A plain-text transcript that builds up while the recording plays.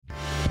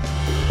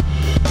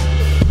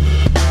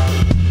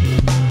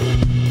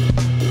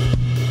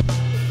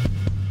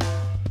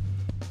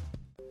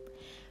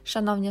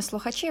Шановні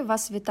слухачі,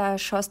 вас вітає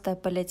Шостий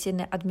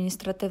апеляційний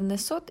адміністративний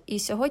суд, і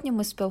сьогодні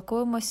ми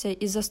спілкуємося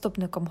із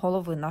заступником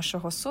голови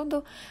нашого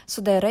суду,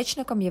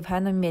 суддя-речником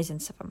Євгеном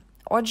Мєзєнцевим.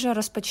 Отже,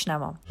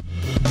 розпочнемо.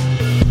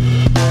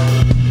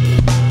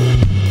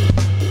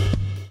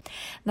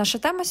 Наша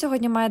тема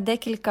сьогодні має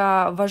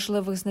декілька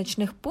важливих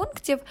значних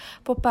пунктів.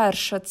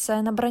 По-перше,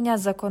 це набрання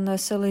законної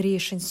сили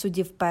рішень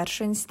судів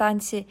першої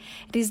інстанції,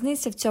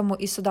 різниця в цьому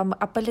із судами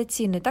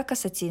апеляційної та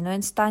касаційної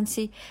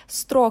інстанцій,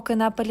 строки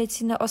на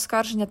апеляційне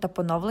оскарження та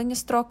поновлені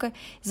строки,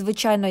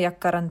 звичайно, як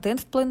карантин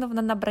вплинув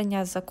на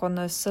набрання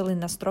законної сили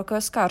на строки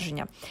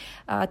оскарження.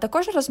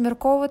 Також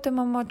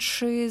розмірковуватимемо,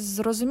 чи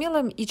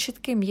зрозумілим і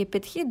чітким є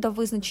підхід до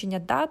визначення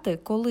дати,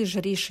 коли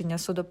ж рішення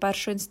суду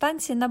першої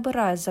інстанції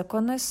набирає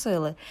законної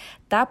сили,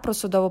 та про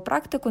судову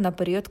практику на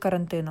період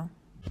карантину.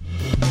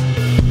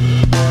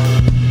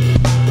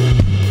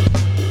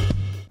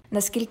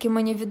 Наскільки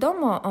мені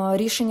відомо,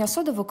 рішення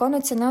суду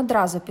виконується не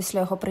одразу після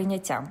його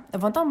прийняття.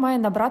 Воно має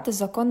набрати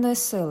законної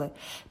сили.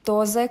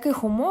 То за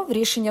яких умов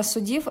рішення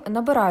судів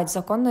набирають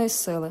законної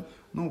сили?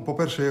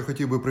 По-перше, я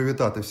хотів би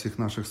привітати всіх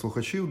наших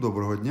слухачів.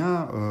 Доброго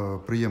дня.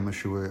 Приємно,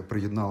 що ви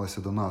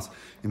приєдналися до нас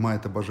і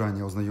маєте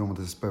бажання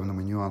ознайомитися з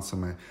певними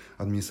нюансами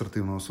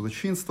адміністративного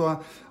судочинства.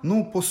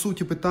 По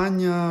суті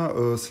питання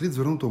слід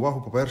звернути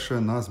увагу,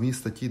 по-перше, на зміст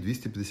статті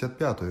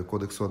 255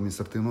 Кодексу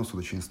адміністративного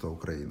судочинства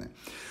України.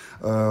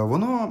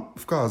 Воно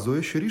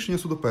вказує, що рішення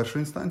суду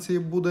першої інстанції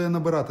буде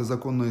набирати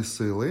законної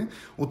сили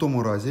у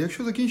тому разі,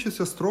 якщо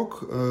закінчиться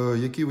строк,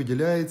 який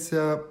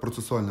виділяється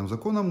процесуальним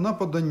законом на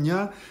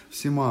подання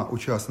всіма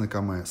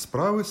учасниками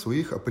справи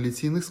своїх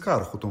апеляційних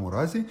скарг, у тому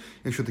разі,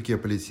 якщо такі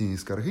апеляційні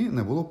скарги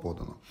не було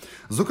подано.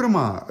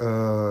 Зокрема,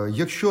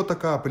 якщо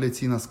така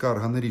апеляційна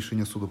скарга на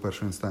рішення суду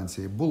першої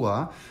інстанції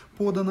була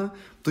подана,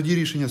 тоді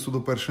рішення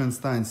суду першої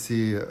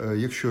інстанції,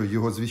 якщо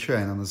його,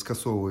 звичайно,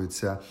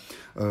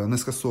 не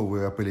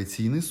скасовує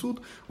апеляційний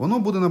суд, воно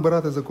буде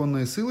набирати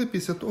законної сили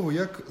після того,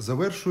 як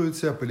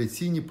завершуються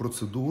апеляційні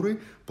процедури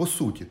по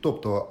суті.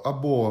 Тобто,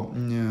 або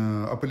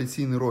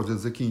апеляційний розгляд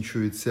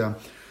закінчується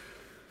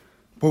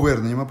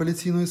поверненням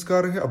апеляційної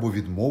скарги, або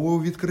відмовою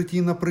у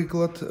відкритті,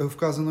 наприклад,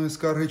 вказаної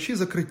скарги, чи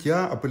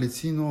закриття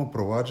апеляційного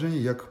провадження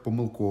як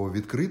помилково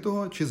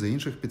відкритого, чи за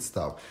інших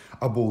підстав.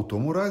 Або у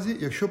тому разі,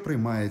 якщо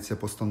приймається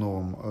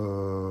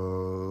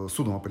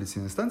судом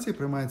апеляційної інстанції,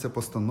 приймається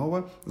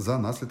постанова за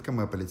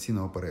наслідками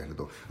апеляційного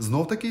перегляду.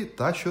 Знов-таки,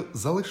 та, що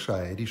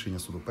залишає рішення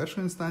суду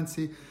першої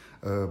інстанції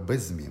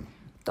без змін.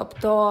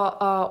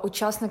 Тобто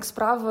учасник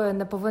справи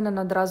не повинен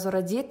одразу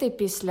радіти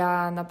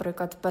після,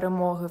 наприклад,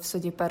 перемоги в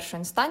суді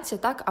першої інстанції,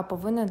 так, а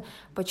повинен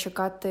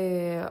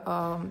почекати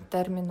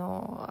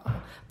терміну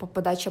по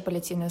подачі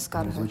апеляційної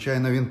скарги.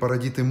 Звичайно, він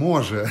порадіти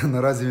може.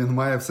 Наразі він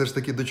має все ж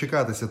таки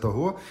дочекатися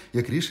того,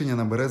 як рішення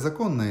набере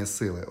законної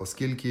сили,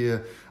 оскільки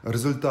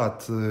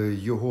результат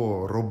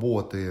його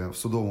роботи в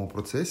судовому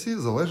процесі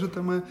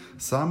залежатиме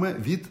саме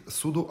від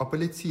суду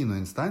апеляційної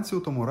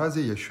інстанції, у тому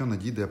разі, якщо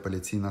надійде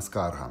апеляційна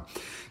скарга.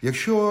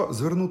 Якщо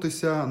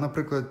звернутися,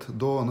 наприклад,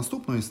 до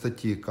наступної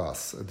статті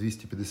КАС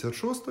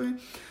 256,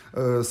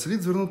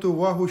 слід звернути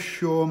увагу,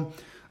 що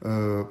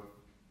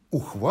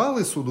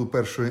ухвали суду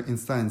першої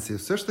інстанції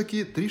все ж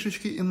таки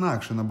трішечки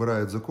інакше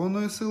набирають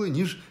законної сили,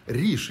 ніж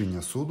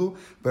рішення суду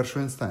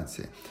першої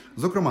інстанції.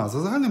 Зокрема, за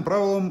загальним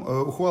правилом,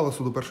 ухвала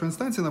суду першої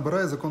інстанції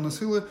набирає законної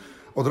сили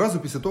одразу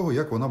після того,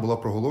 як вона була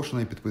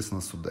проголошена і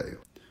підписана суддею.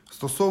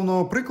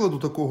 Стосовно прикладу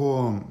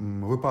такого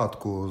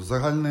випадку,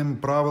 загальним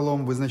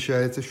правилом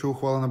визначається, що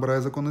ухвала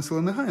набирає законної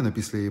сили негайно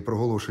після її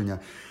проголошення.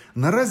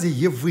 Наразі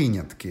є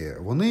винятки.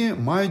 Вони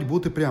мають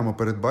бути прямо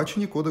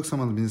передбачені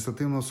Кодексом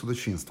адміністративного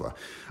судочинства.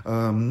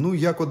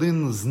 Як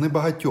один з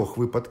небагатьох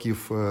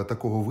випадків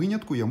такого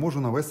винятку, я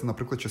можу навести,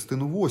 наприклад,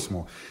 частину 8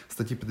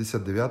 статті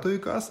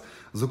 59 КАС.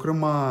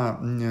 Зокрема,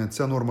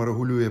 ця норма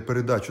регулює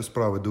передачу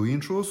справи до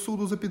іншого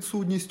суду за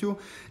підсудністю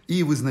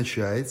і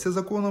визначається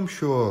законом,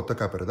 що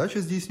така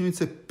передача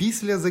здійснюється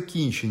після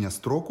закінчення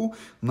строку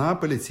на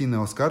апеляційне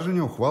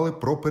оскарження ухвали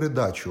про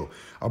передачу.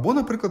 Або,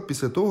 наприклад,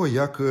 після того,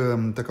 як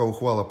така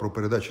ухвала про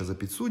передачу за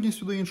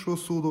підсудністю до іншого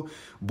суду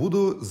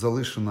буде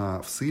залишена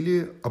в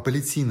силі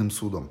апеляційним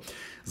судом.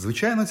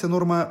 Звичайно, ця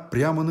норма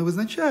прямо не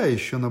визначає,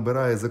 що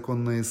набирає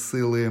законної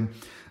сили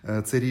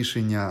це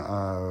рішення,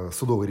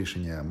 судове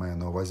рішення, я маю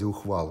на увазі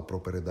ухвалу про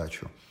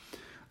передачу,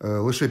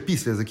 лише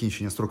після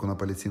закінчення строку на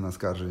апеляційне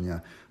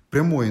оскарження.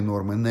 Прямої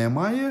норми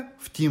немає,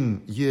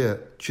 втім є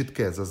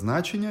чітке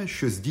зазначення,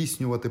 що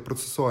здійснювати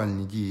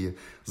процесуальні дії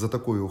за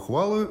такою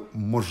ухвалою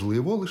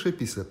можливо лише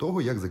після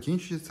того, як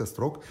закінчиться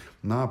строк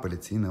на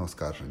апеляційне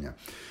оскарження.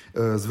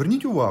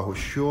 Зверніть увагу,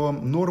 що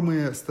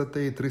норми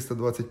статей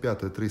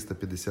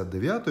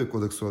 325-359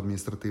 Кодексу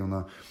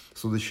адміністративного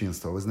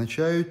судочинства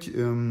визначають,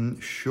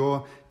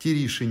 що ті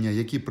рішення,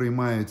 які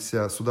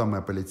приймаються судами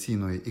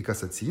апеляційної і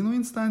касаційної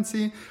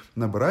інстанції,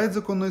 набирають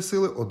законної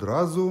сили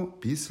одразу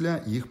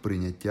після їх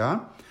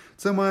прийняття.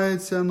 Це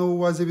мається на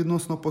увазі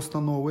відносно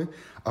постанови,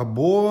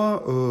 або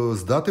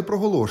з дати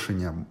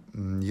проголошення.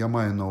 Я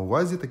маю на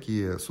увазі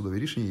такі судові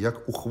рішення,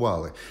 як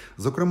ухвали.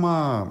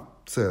 Зокрема,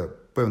 це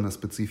певна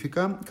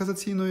специфіка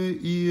касаційної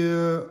і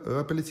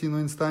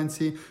апеляційної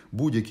інстанції.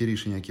 Будь-які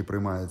рішення, які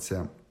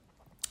приймаються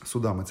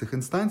судами цих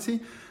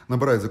інстанцій,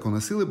 набирають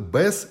законної сили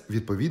без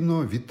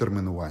відповідного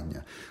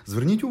відтермінування.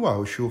 Зверніть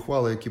увагу, що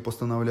ухвали, які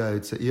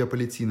постановляються і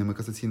апеляційним, і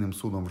касаційним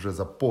судом вже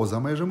поза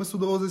межами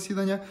судового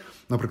засідання,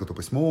 наприклад, у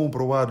письмовому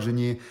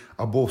провадженні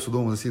або в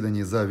судовому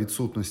засіданні за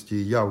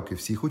відсутності явки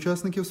всіх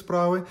учасників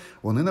справи,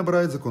 вони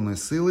набирають законної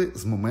сили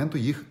з моменту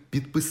їх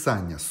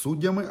підписання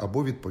суддями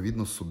або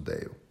відповідно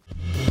суддею.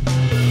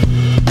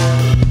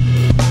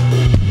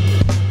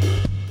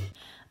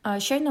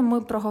 Щойно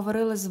ми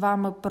проговорили з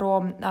вами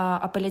про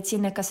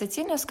апеляційне і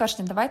касаційне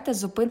оскарження. Давайте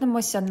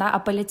зупинимося на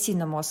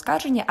апеляційному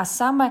оскарженні, а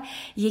саме,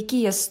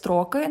 які є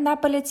строки на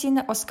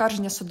апеляційне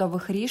оскарження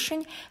судових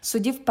рішень,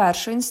 судів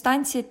першої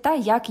інстанції та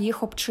як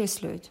їх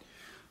обчислюють.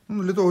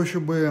 Для того,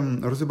 щоб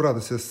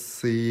розібратися з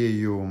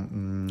цією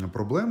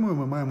проблемою,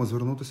 ми маємо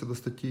звернутися до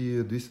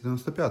статті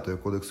 295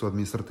 Кодексу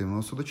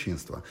адміністративного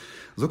судочинства.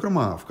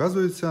 Зокрема,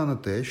 вказується на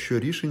те, що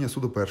рішення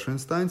суду першої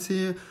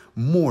інстанції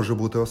може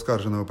бути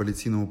оскаржене в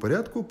апеляційному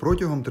порядку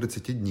протягом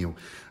 30 днів.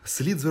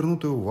 Слід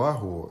звернути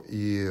увагу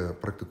і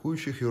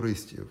практикуючих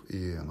юристів, і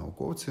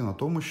науковців на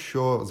тому,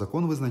 що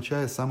закон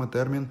визначає саме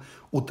термін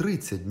у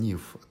 30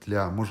 днів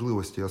для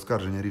можливості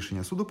оскарження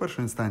рішення суду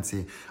першої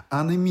інстанції,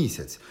 а не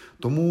місяць.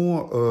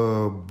 Тому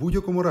в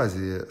будь-якому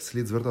разі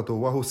слід звертати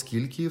увагу,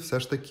 скільки все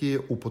ж таки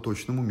у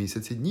поточному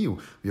місяці днів,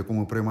 в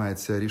якому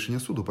приймається рішення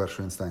суду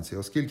першої інстанції.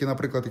 Оскільки,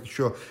 наприклад,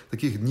 якщо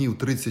таких днів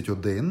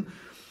 31,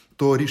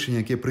 то рішення,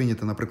 яке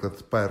прийнято,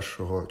 наприклад,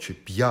 1 чи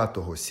 5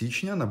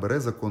 січня, набере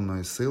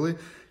законної сили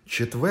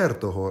 4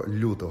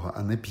 лютого,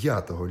 а не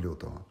 5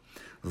 лютого.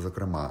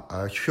 Зокрема,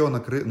 а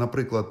якщо,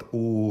 наприклад,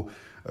 у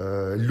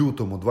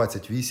лютому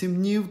 28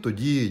 днів,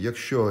 тоді,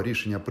 якщо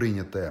рішення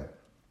прийняте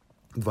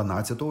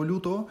 12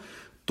 лютого,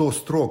 то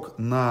строк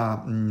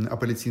на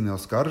апеляційне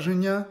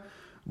оскарження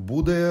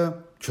буде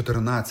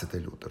 14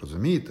 лютого,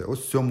 розумієте? Ось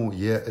в цьому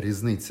є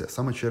різниця,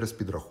 саме через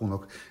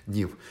підрахунок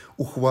днів.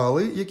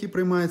 Ухвали, які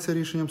приймаються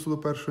рішенням суду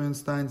першої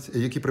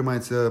інстанції, які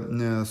приймаються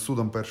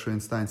судом першої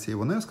інстанції,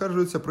 вони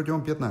оскаржуються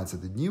протягом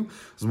 15 днів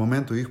з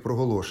моменту їх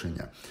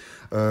проголошення.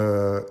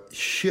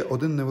 Ще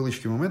один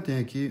невеличкий момент,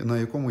 на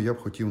якому я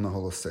б хотів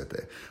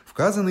наголосити.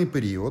 Вказаний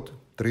період,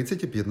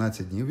 30 і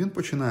 15 днів, він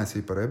починає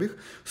свій перебіг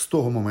з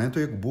того моменту,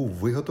 як був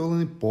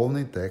виготовлений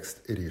повний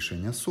текст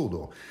рішення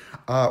суду.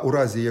 А у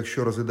разі,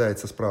 якщо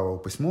розглядається справа у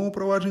письмовому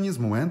провадженні, з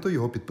моменту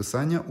його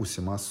підписання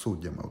усіма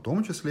суддями, у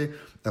тому числі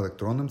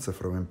електронним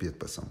цифровим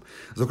підписом.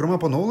 Зокрема,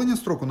 поновлення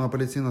строку на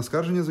апеляційне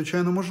оскарження,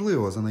 звичайно,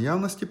 можливо за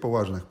наявності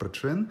поважних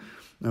причин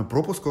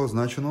пропуску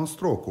означеного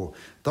строку.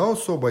 Та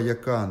особа,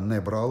 яка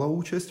не брала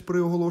участь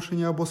при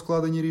оголошенні або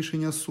складенні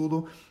рішення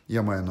суду,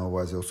 я маю на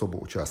увазі особу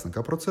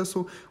учасника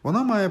процесу,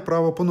 вона має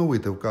право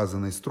поновити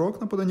вказаний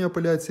строк на подання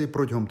апеляції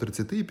протягом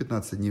 30 і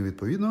 15 днів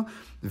відповідно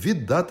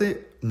від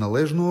дати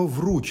належного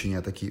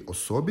вручення такій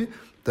особі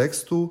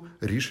тексту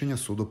рішення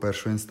суду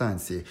першої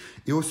інстанції.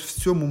 І ось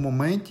в цьому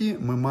моменті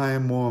ми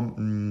маємо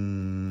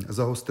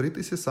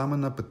загостритися саме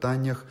на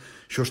питаннях,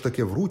 що ж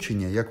таке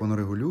вручення, як воно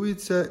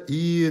регулюється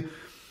і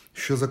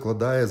що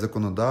закладає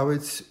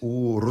законодавець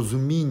у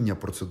розуміння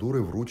процедури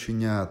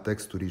вручення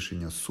тексту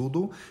рішення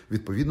суду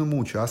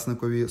відповідному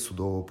учасникові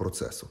судового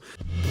процесу.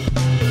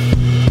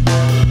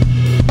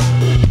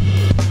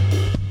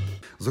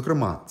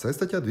 Зокрема, це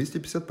стаття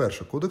 251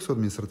 Кодексу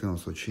адміністративного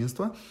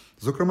судочинства.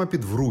 Зокрема,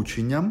 під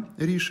врученням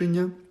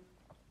рішення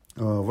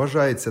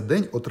вважається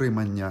день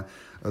отримання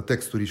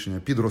тексту рішення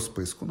під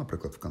розписку,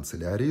 наприклад, в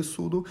канцелярії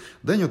суду,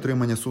 день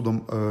отримання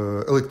судом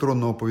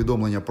електронного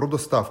повідомлення про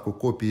доставку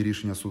копії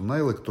рішення суду на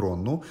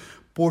електронну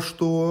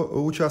пошту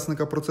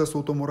учасника процесу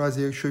у тому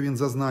разі, якщо він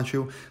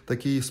зазначив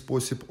такий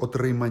спосіб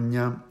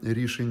отримання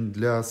рішень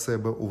для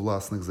себе у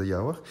власних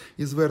заявах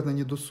і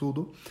зверненні до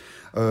суду.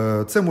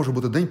 Це може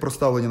бути день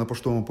проставлення на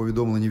поштовому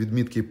повідомленні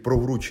відмітки про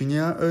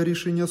вручення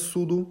рішення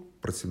суду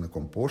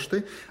працівником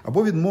пошти,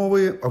 або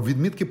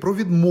відмітки про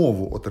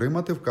відмову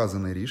отримати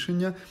вказане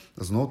рішення.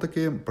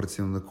 Знов-таки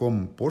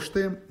працівником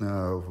пошти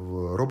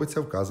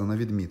робиться вказана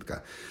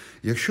відмітка.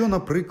 Якщо,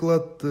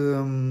 наприклад,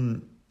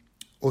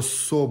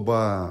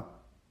 особа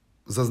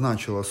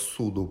зазначила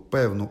суду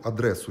певну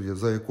адресу,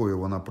 за якою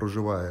вона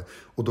проживає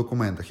у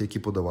документах, які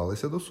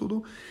подавалися до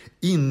суду,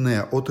 і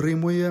не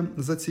отримує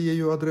за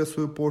цією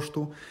адресою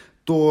пошту,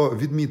 то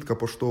відмітка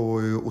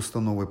поштової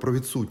установи про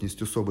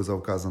відсутність особи за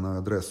вказаною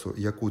адресою,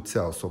 яку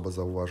ця особа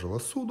зауважила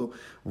суду,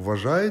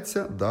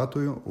 вважається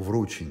датою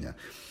вручення.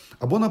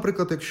 Або,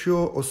 наприклад,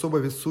 якщо особа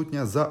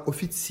відсутня за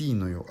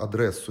офіційною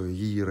адресою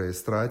її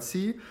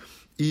реєстрації,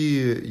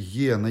 і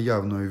є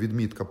наявною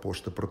відмітка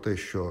пошти про те,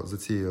 що за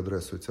цією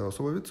адресою ця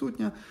особа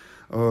відсутня,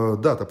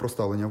 дата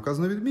проставлення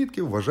вказаної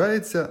відмітки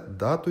вважається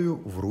датою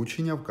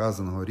вручення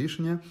вказаного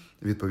рішення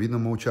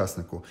відповідному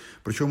учаснику.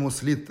 Причому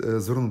слід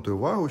звернути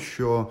увагу,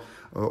 що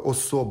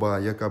особа,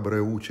 яка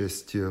бере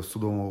участь в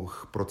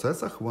судових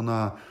процесах,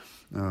 вона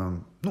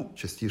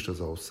частіше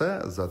за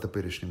все, за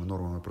теперішніми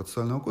нормами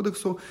процесуального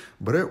кодексу,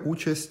 бере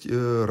участь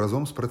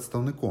разом з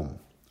представником.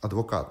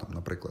 адвокатом,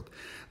 наприклад.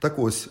 Так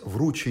ось,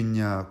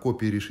 вручення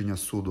копії рішення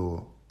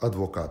суду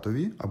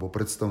адвокатові або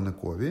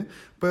представникові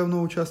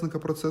певного учасника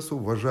процесу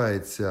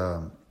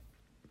вважається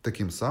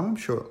таким самим,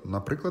 що,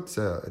 наприклад,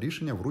 це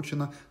рішення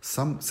вручено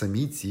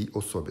самій цій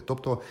особі.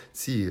 Тобто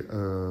ці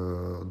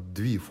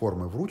дві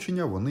форми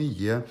вручення, вони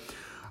є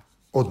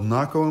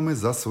однаковими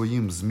за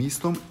своїм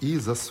змістом і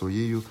за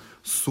своєю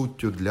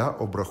суттю для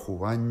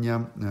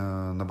обрахування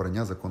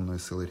набрання законної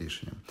сили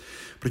рішення.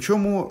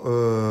 Причому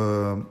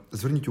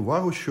зверніть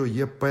увагу, що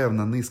є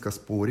певна низка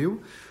спорів,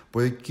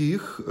 по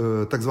яких,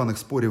 так званих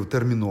спорів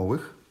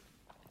термінових,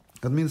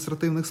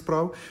 адміністративних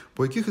справ,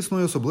 по яких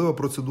існує особлива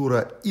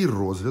процедура і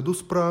розгляду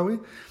справи,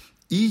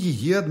 і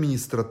її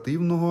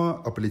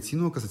адміністративного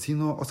апеляційного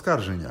касаційного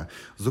оскарження.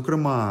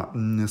 Зокрема,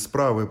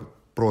 справи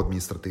про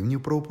адміністративні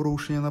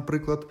правопорушення,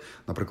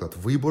 наприклад,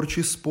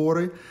 виборчі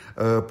спори.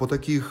 По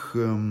таких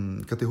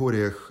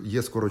категоріях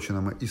є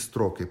скороченими і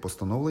строки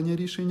постановлення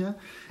рішення,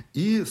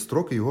 і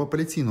строки його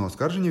апеляційного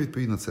оскарження.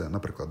 Відповідно, це,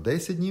 наприклад,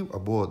 10 днів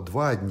або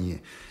 2 дні.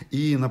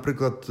 І,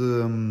 наприклад,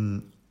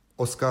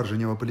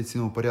 оскарження в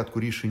апеляційному порядку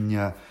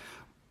рішення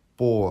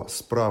по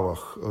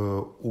справах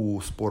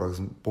у спорах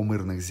по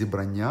мирних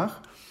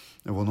зібраннях,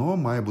 воно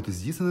має бути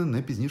здійснене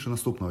не пізніше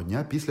наступного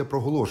дня після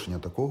проголошення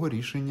такого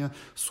рішення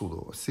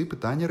суду. Ось ці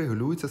питання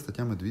регулюються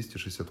статтями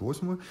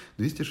 268,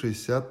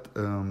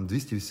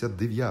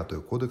 289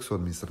 Кодексу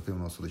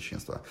адміністративного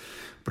судочинства.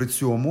 При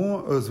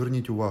цьому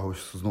зверніть увагу,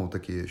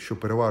 знову-таки, що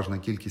переважна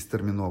кількість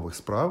термінових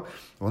справ,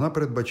 вона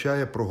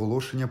передбачає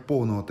проголошення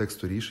повного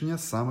тексту рішення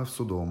саме в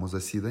судовому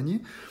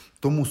засіданні.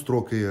 Тому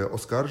строки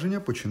оскарження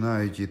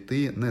починають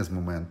йти не з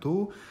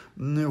моменту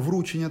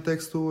вручення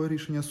текстового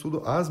рішення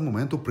суду, а з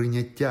моменту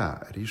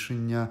прийняття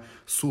рішення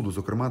суду.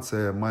 Зокрема,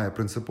 це має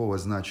принципове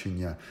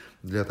значення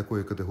для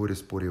такої категорії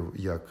спорів,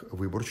 як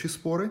виборчі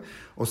спори,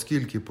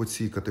 оскільки по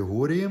цій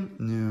категорії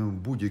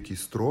будь-який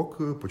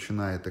строк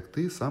починає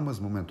текти саме з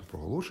моменту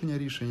проголошення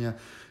рішення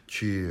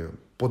чи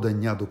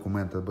подання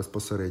документа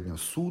безпосередньо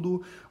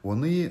суду.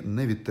 Вони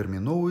не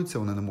відтерміновуються,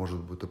 вони не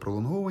можуть бути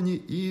пролонговані,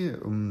 і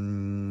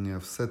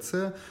все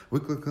це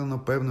викликано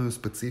певною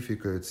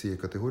специфікою цієї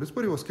категорії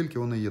спорів, оскільки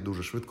вони є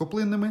дуже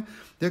швидкоплинними,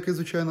 як і,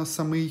 звичайно,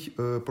 самий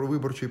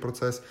виборчий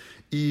процес,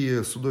 і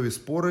судові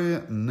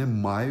спори не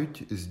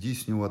мають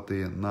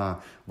здійснювати на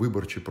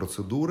виборчі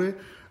процедури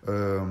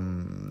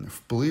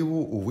впливу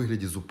у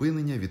вигляді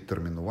зупинення,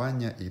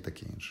 відтермінування і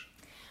таке інше.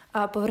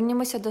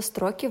 Повернімося до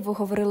строків. Ви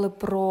говорили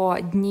про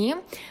дні.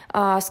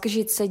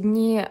 Скажіть, це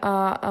дні,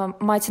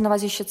 мається на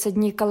увазі, що це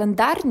дні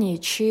календарні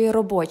чи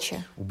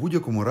робочі? У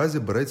будь-якому разі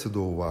береться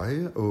до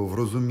уваги в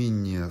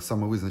розумінні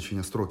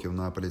самовизначення строків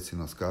на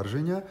апеляційне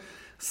оскарження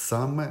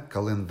саме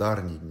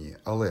календарні дні.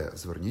 Але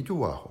зверніть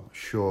увагу,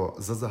 що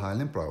за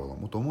загальним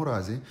правилом, у тому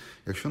разі,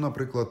 якщо,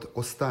 наприклад,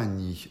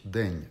 останній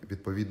день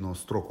відповідного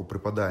строку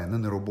припадає на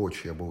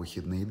неробочий або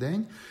вихідний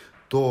день,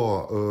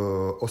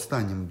 то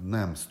останнім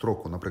днем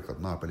строку, наприклад,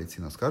 на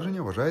апеляційне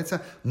оскарження вважається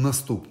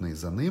наступний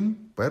за ним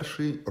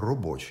перший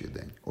робочий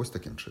день. Ось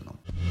таким чином.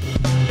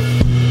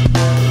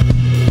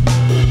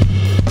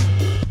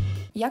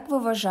 Як ви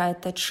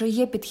вважаєте, чи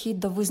є підхід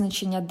до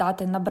визначення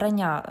дати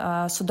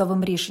набрання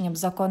судовим рішенням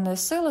законної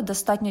сили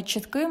достатньо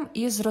чітким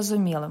і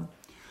зрозумілим?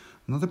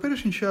 На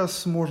теперішній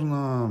час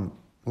можна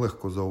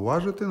легко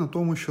зауважити на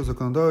тому, що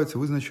законодавець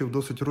визначив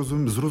досить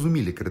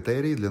зрозумілі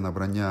критерії для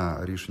набрання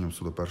рішенням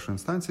суду першої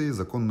інстанції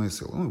законної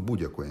сили,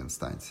 будь-якої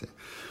інстанції.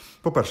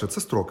 По-перше,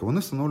 це строки. Вони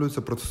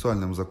встановлюються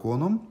процесуальним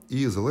законом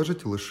і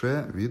залежать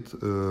лише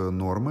від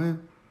норми,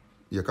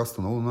 яка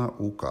встановлена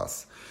у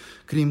КАС.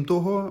 Крім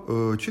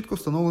того, чітко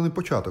встановлений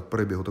початок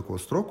перебігу такого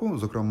строку.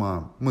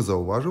 Зокрема, ми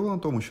зауважували на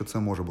тому, що це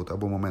може бути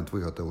або момент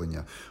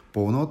виготовлення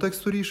повного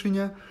тексту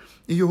рішення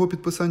і його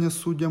підписання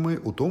суддями,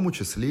 у тому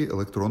числі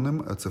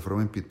електронним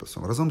цифровим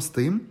підписом. Разом з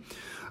тим,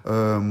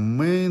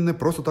 ми не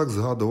просто так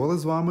згадували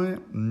з вами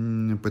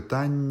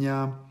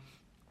питання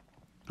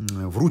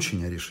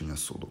вручення рішення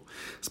суду.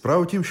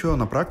 Справа в тім, що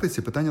на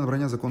практиці питання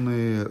набрання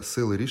законної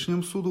сили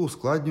рішенням суду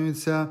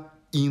ускладнюється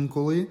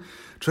інколи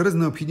через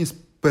необхідність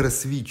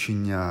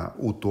пересвідчення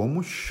у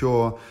тому,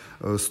 що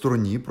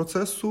стороні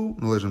процесу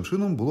належним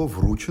чином було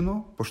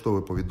вручено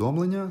поштове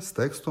повідомлення з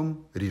текстом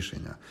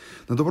рішення.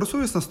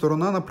 Недобросовісна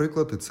сторона,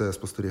 наприклад, і це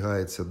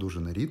спостерігається дуже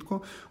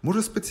нерідко,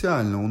 може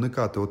спеціально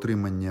уникати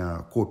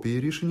отримання копії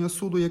рішення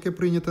суду, яке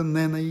прийняте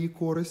не на її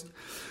користь,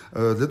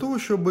 для того,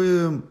 щоб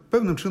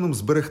певним чином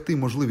зберегти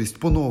можливість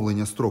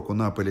поновлення строку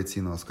на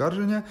апеляційне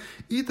оскарження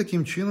і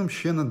таким чином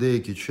ще на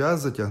деякий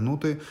час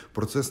затягнути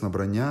процес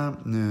набрання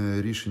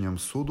рішенням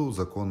суду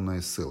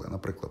законної сили.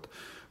 Наприклад,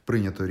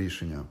 прийнято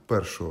рішення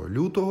 1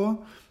 лютого,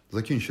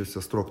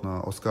 закінчився строк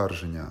на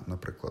оскарження,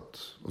 наприклад,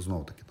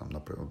 знов-таки там,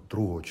 наприклад,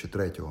 2 чи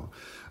 3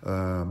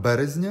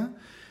 березня,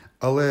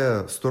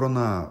 але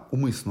сторона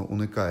умисно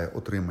уникає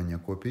отримання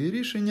копії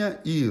рішення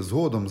і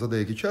згодом за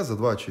деякий час, за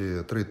 2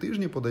 чи 3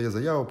 тижні подає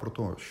заяву про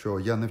те, що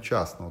я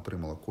невчасно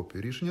отримала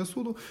копію рішення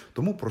суду,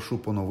 тому прошу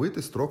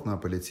поновити строк на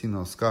апеляційне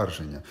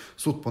оскарження.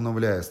 Суд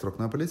поновляє строк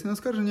на апеляційне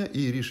оскарження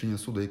і рішення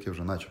суду, яке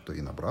вже начебто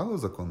і набрало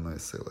законної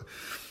сили,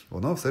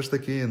 воно все ж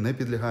таки не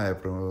підлягає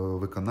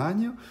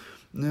виконанню,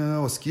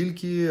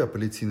 оскільки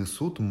апеляційний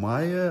суд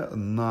має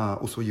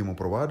у своєму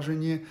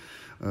провадженні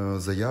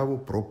заяву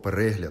про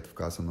перегляд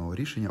вказаного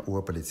рішення у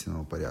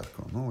апеляційному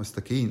порядку. Ось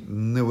такий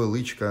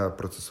невеличка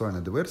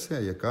процесуальна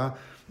диверсія,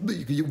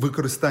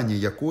 використання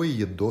якої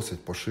є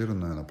досить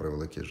поширеною, на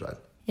превеликий жаль.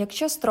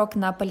 Якщо строк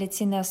на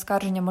апеляційне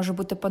оскарження може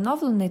бути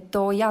поновлений,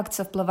 то як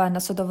це впливає на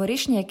судове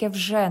рішення, яке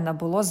вже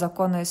набуло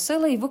законної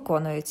сили і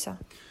виконується?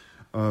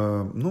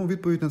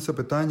 Відповідь на це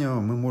питання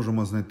ми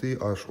можемо знайти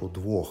аж у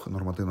двох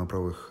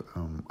нормативно-правових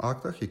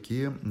актах,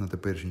 які на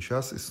теперішній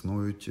час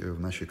існують в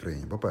нашій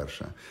країні.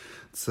 По-перше,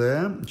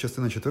 це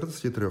частина 4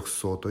 статті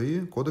 300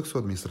 Кодексу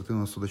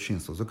адміністративного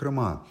судочинства.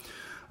 Зокрема,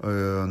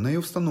 нею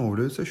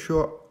встановлюється,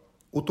 що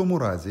у тому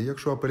разі,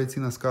 якщо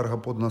апеляційна скарга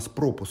подана з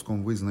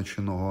пропуском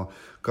визначеного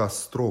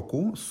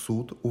КАС-строку,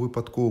 суд у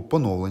випадку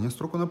поновлення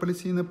строку на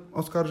апеляційне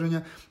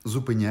оскарження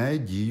зупиняє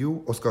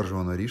дію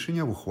оскаржуваного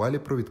рішення в ухвалі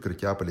про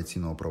відкриття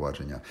апеляційного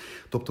провадження.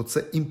 Тобто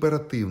це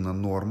імперативна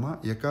норма,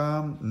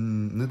 яка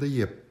не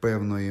дає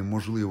певної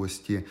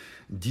можливості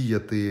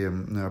діяти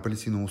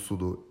апеляційному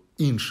суду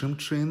іншим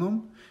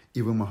чином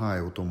і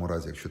вимагає у тому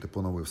разі, якщо ти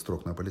поновив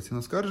строк на апеляційне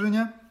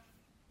оскарження,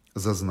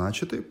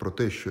 зазначити про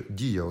те, що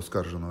дія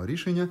оскарженого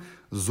рішення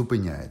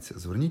зупиняється.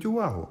 Зверніть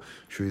увагу,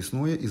 що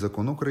існує і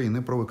Закон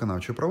України про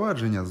виконавче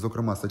провадження,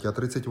 зокрема стаття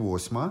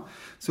 38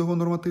 цього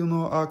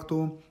нормативного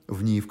акту.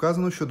 В ній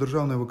вказано, що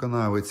державний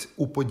виконавець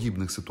у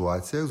подібних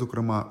ситуаціях,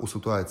 зокрема у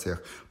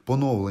ситуаціях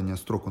поновлення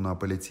строку на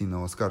апеляційне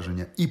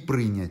оскарження і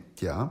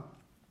прийняття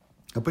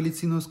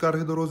апеляційної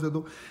скарги до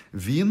розгляду,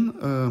 він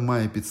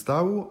має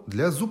підставу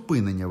для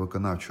зупинення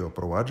виконавчого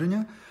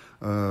провадження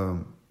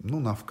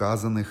на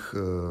вказаних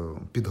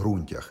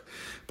підґрунтях.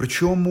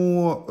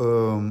 Причому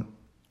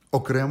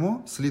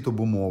окремо слід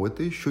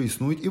обумовити, що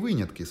існують і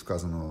винятки з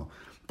вказаного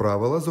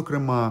правила.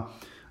 Зокрема,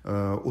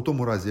 у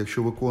тому разі,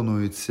 якщо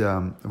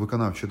виконуються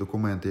виконавчі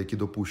документи, які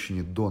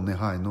допущені до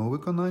негайного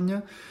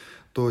виконання,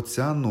 то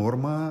ця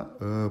норма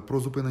про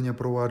зупинення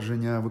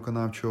провадження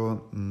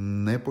виконавчого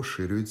не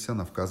поширюється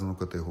на вказану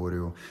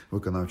категорію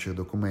виконавчих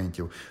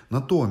документів.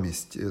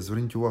 Натомість,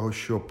 зверніть увагу,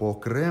 що по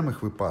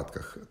окремих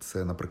випадках,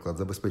 це, наприклад,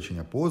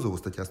 забезпечення позову,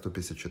 стаття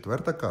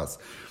 154 КАС,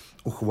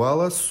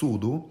 ухвала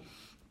суду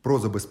про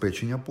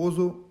забезпечення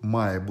позову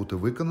має бути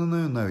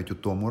виконаною навіть у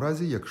тому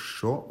разі,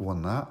 якщо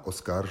вона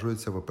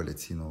оскаржується в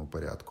апеляційному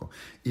порядку.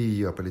 І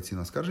її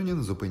апеляційне оскарження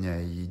не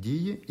зупиняє її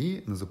дії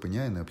і не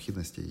зупиняє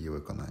необхідності її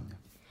виконання.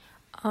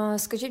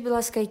 Скажіть, будь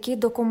ласка, які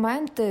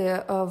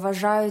документи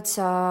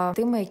вважаються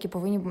тими, які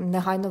повинні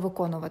негайно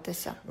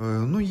виконуватися?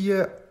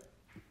 Є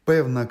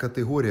певна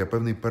категорія,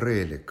 певний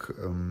перелік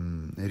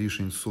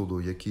рішень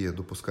суду, які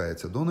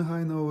допускаються до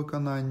негайного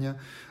виконання.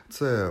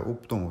 Це у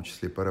тому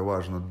числі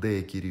переважно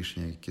деякі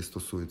рішення, які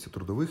стосуються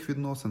трудових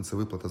відносин, це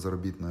виплата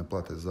заробітної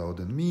плати за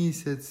 1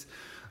 місяць.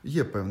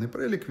 Є певний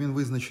перелік, він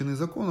визначений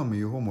законом, і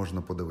його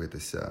можна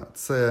подивитися.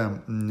 Це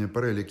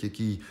перелік,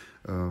 який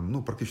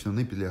практично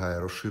не підлягає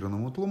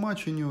розширеному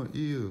тлумаченню,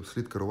 і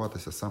слід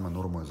керуватися саме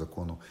нормою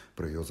закону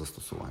при його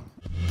застосуванні.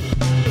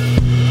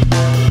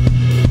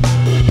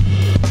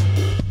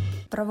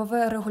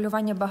 Правове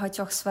регулювання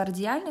багатьох сфер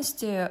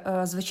діяльності,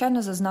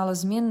 звичайно, зазнало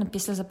змін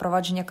після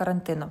запровадження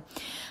карантину.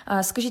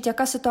 Скажіть,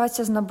 яка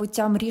ситуація з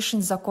набуттям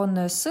рішень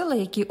законної сили,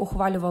 які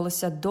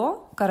ухвалювалися до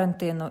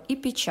карантину і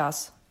під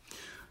час?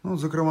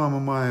 Зокрема, ми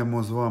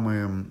маємо з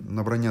вами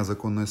набрання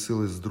законної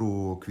сили з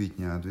 2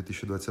 квітня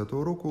 2020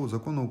 року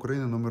Закону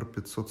України номер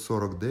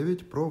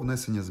 549 про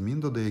внесення змін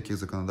до деяких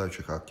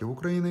законодавчих актів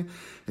України,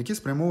 які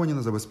спрямовані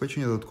на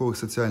забезпечення додаткових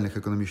соціальних і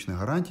економічних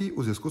гарантій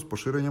у зв'язку з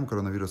поширенням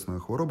коронавірусної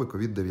хвороби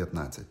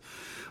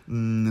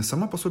COVID-19.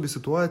 Сама по собі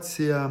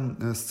ситуація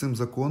з цим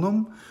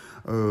законом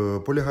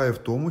полягає в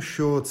тому,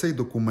 що цей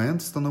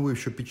документ встановив,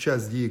 що під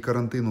час дії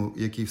карантину,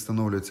 який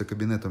встановлюється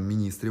Кабінетом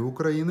міністрів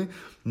України,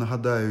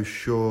 нагадаю,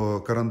 що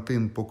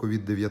карантин по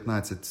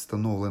COVID-19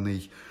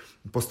 встановлений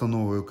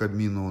постановою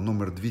Кабміну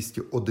номер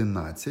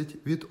 211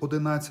 від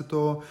 11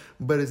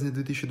 березня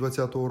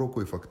 2020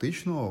 року, і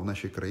фактично в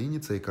нашій країні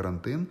цей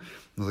карантин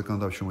на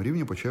законодавчому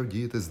рівні почав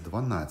діяти з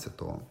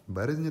 12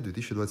 березня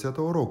 2020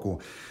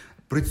 року.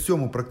 При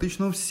цьому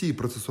практично всі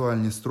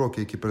процесуальні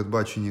строки, які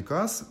передбачені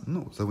КАС,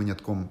 за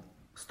винятком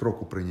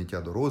строку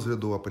прийняття до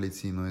розгляду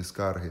апеляційної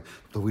скарги,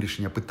 тобто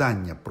вирішення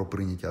питання про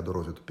прийняття до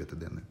розгляду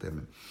 5-денний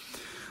термін,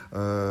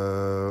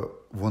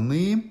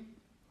 вони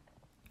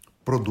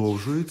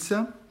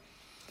продовжуються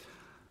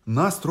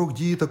на строк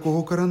дії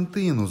такого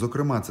карантину.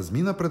 Зокрема, це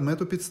зміна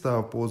предмету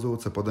підстав позову,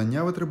 це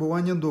подання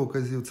витребування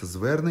доказів, це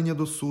звернення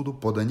до суду,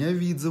 подання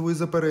відзиву і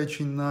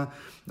заперечень на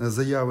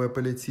заяви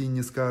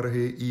апеляційні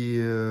скарги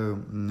і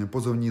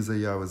позовні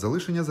заяви,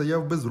 залишення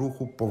заяв без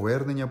руху,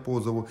 повернення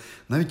позову,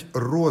 навіть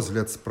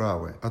розгляд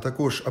справи, а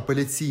також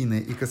апеляційне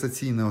і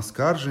касаційне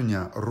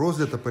оскарження,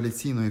 розгляд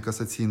апеляційної і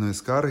касаційної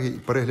скарги і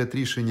перегляд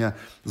рішення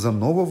за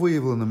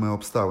нововиявленими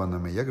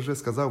обставинами. Як вже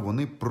сказав,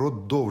 вони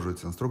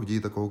продовжуються на строк дії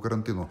такого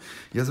карантину.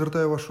 Я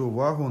звертаю вашу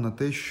увагу на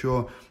те,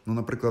 що,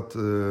 наприклад,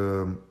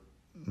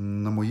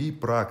 на моїй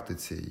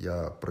практиці,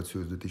 я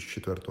працюю з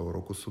 2004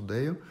 року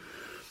суддею,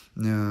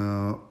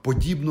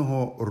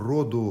 подібного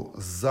роду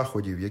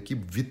заходів, які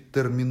б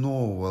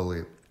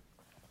відтерміновували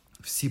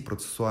всі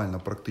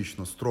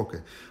процесуально-практично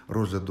строки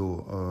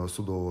розгляду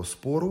судового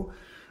спору,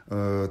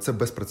 це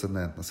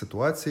безпрецедентна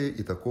ситуація,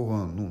 і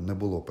такого не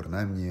було,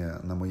 принаймні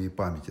на моїй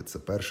пам'яті. Це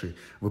перший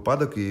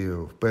випадок, і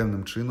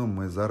певним чином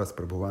ми зараз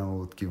перебуваємо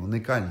в такій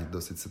унікальній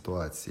досить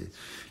ситуації.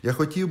 Я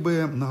хотів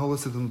би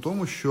наголосити на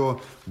тому, що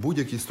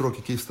будь-який строк,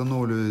 який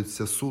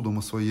встановлюється судом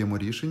у своєму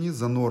рішенні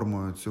за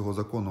нормою цього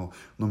закону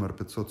номер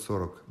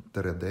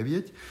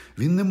 540-9,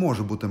 він не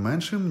може бути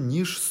меншим,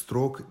 ніж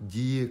строк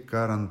дії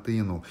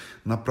карантину.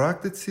 На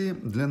практиці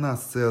для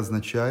нас це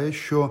означає,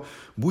 що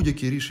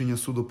будь-яке рішення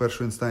суду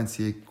першої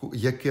інстанції,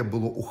 яке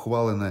було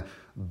ухвалене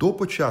до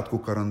початку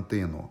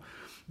карантину,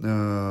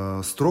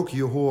 строк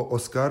його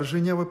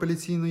оскарження в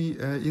апеляційній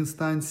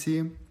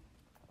інстанції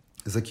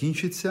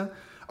закінчиться,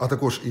 а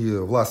також і,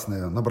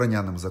 власне,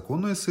 набрання ним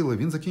законної сили,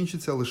 він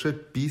закінчиться лише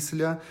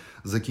після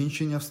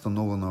закінчення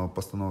встановленого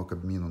постановою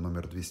Кабміну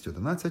номер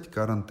 211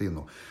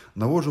 карантину.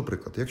 Наводжу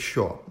приклад.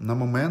 Якщо на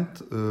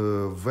момент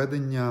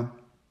введення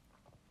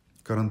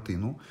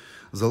карантину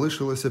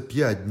залишилося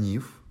 5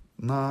 днів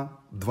на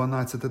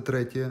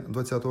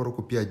 12.03.2020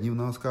 року, 5 днів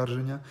на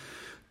оскарження,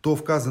 то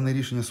вказане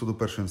рішення суду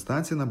першої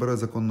інстанції набере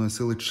законної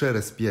сили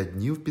через 5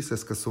 днів після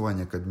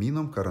скасування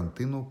Кабміном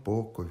карантину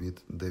по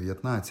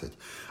COVID-19.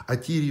 А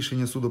ті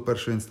рішення суду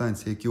першої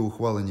інстанції, які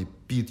ухвалені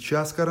під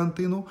час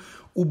карантину,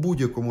 у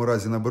будь-якому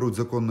разі наберуть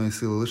законної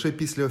сили лише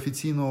після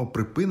офіційного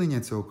припинення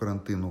цього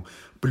карантину,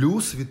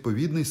 плюс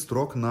відповідний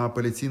строк на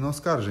апеляційне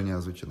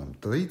оскарження, звичайно,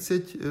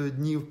 30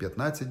 днів,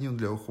 15 днів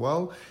для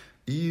ухвал,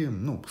 і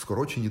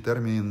скорочені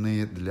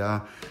терміни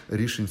для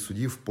рішень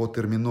судів по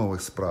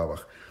термінових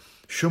справах.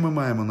 Що ми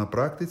маємо на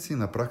практиці?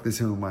 На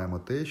практиці ми маємо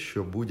те,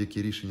 що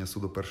будь-які рішення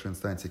суду першої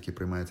інстанції, які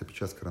приймаються під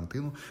час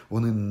карантину,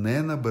 вони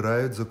не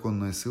набирають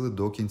законної сили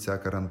до кінця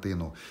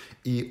карантину.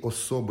 І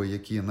особи,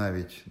 які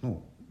навіть,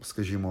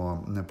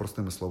 скажімо,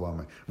 простими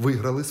словами,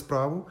 виграли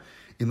справу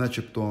і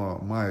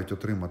начебто мають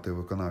отримати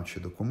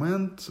виконавчий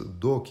документ,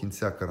 до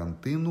кінця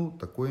карантину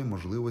такої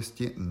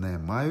можливості не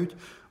мають,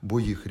 бо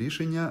їх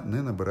рішення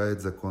не набирають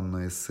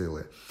законної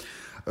сили.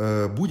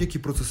 Будь-які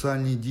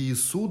процесуальні дії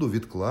суду,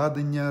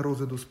 відкладення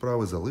розгляду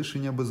справи,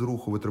 залишення без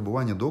руху,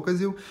 витребування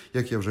доказів,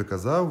 як я вже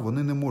казав,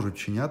 вони не можуть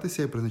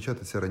вчинятися і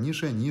призначатися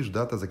раніше, ніж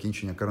дата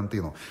закінчення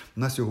карантину.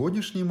 На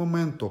сьогоднішній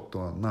момент,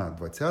 тобто на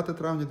 20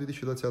 травня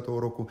 2020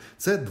 року,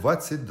 це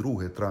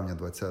 22 травня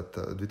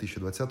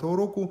 2020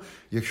 року,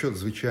 якщо,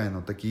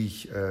 звичайно,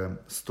 такий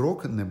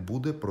строк не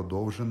буде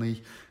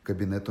продовжений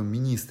Кабінетом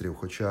міністрів.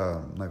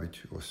 Хоча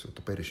навіть ось у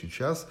теперішній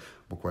час,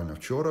 буквально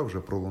вчора, вже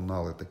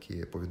пролунали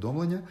такі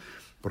повідомлення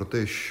про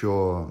те,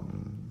 що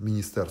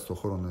Міністерство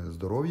охорони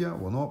здоров'я,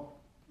 воно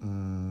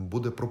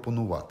буде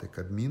пропонувати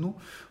Кабміну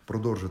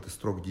продовжити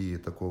строк дії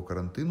такого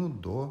карантину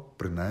до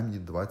принаймні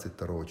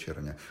 22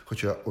 червня.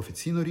 Хоча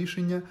офіційне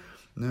рішення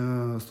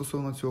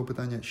стосовно цього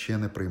питання ще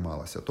не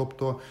приймалося.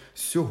 Тобто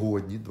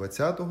сьогодні,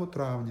 20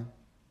 травня,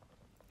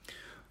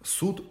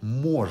 суд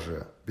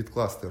може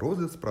відкласти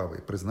розгляд справи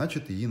і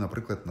призначити її,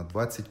 наприклад, на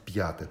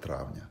 25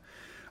 травня.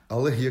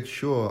 Але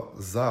якщо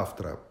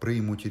завтра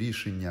приймуть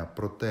рішення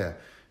про те,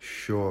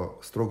 що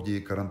строк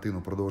дії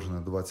карантину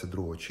продовжений до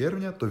 22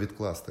 червня, то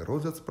відкласти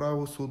розгляд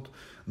справи суд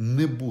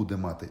не буде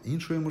мати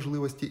іншої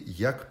можливості,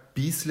 як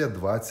після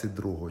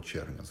 22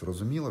 червня.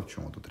 Зрозуміло, в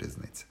чому тут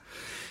різниця?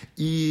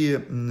 І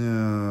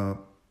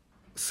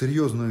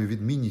серйозною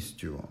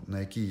відмінністю, на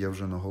якій я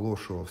вже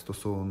наголошував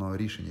стосовно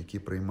рішень, які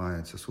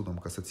приймаються судом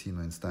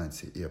касаційної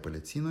інстанції і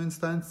апеляційної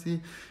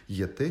інстанції,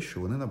 є те, що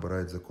вони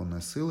набирають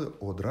законної сили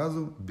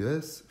одразу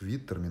без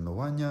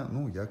відтермінування,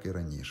 як і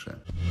раніше.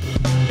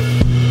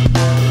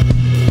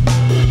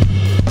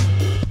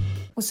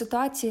 У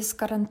ситуації з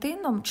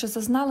карантином чи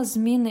зазнали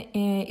зміни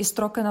і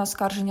строки на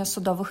оскарження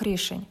судових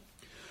рішень?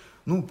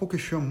 Поки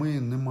що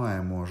ми не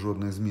маємо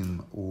жодних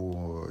змін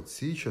у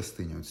цій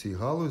частині, у цій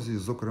галузі.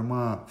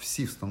 Зокрема,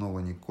 всі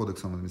встановлені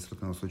Кодексом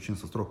адміністративного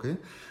судочинства строки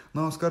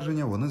на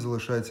оскарження, вони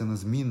залишаються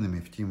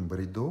незмінними. Втім,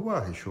 беріть до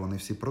уваги, що вони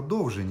всі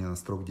продовжені на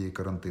строк дії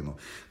карантину.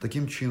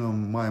 Таким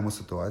чином, маємо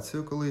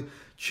ситуацію, коли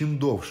чим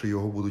довше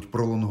його будуть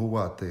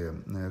пролонгувати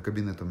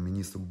Кабінет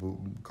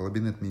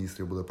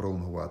міністрів буде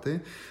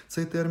пролонгувати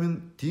цей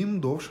термін, тим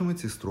довшими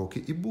ці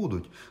строки і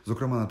будуть.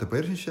 Зокрема, на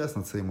теперішній час,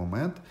 на цей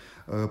момент,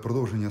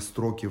 продовження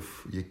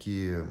строків,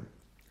 які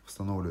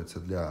встановлюються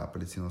для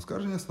апеляційного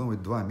оскарження,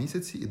 становить 2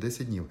 місяці і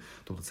 10 днів.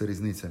 Тобто це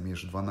різниця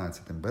між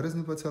 12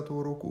 березня 2020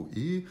 року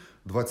і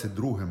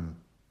 22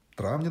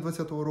 травня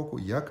 2020 року,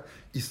 як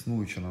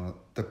існуюча на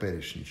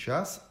теперішній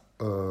час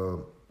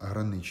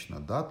гранична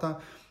дата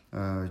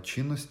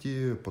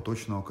чинності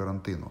поточного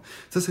карантину.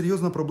 Це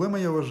серйозна проблема,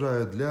 я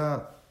вважаю,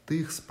 для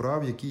тих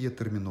справ, які є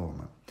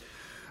терміновими.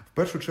 В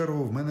першу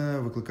чергу в мене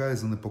викликає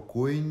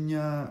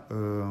занепокоєння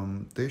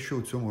те, що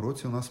у цьому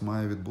році у нас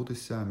має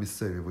відбутися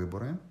місцеві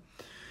вибори.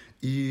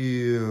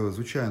 І,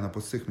 звичайно,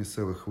 по цих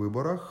місцевих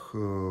виборах,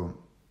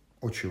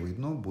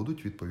 очевидно,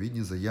 будуть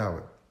відповідні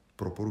заяви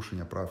про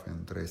порушення прав і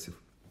інтересів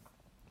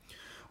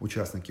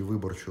учасників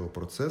виборчого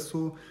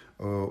процесу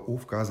у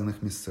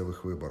вказаних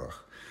місцевих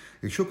виборах.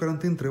 Якщо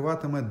карантин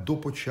триватиме до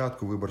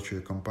початку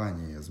виборчої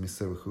кампанії з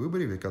місцевих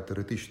виборів, яка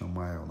теоретично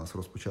має у нас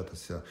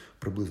розпочатися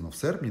приблизно в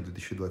серпні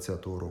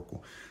 2020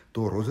 року,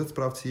 то розгляд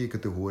справ цієї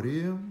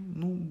категорії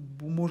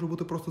може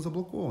бути просто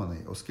заблокований,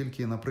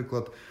 оскільки,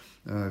 наприклад,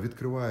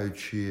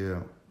 відкриваючи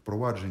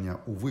провадження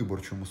у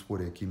виборчому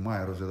спорі, який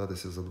має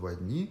розглядатися за 2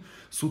 дні,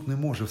 суд не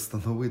може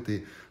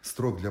встановити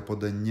строк для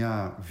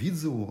подання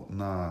відзиву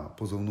на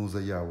позовну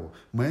заяву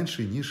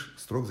менший, ніж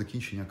строк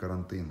закінчення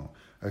карантину.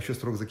 А якщо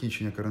строк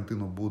закінчення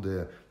карантину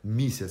буде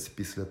місяць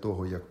після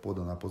того, як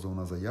подана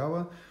позовна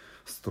заява,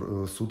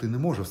 суд і не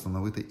може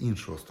встановити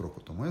іншого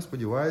строку. Тому я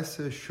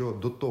сподіваюся, що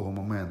до того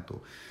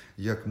моменту,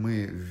 як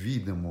ми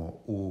війдемо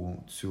у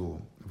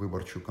цю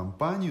виборчу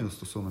кампанію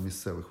стосовно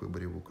місцевих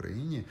виборів в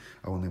Україні,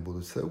 а вони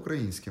будуть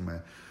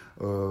всеукраїнськими,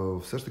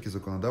 все ж таки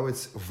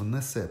законодавець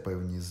внесе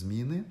певні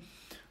зміни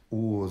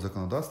у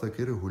законодавство,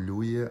 яке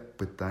регулює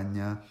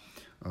питання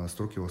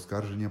строків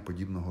оскарження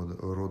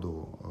подібного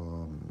роду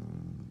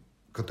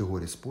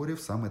категорій спорів,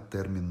 саме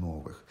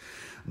термінових.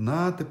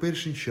 На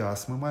теперішній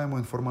час ми маємо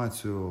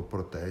інформацію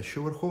про те,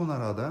 що Верховна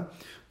Рада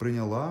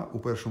прийняла у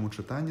першому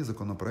читанні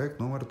законопроект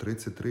номер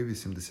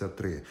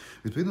 3383.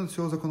 Відповідно до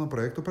цього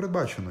законопроекту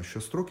передбачено,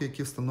 що строки,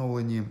 які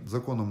встановлені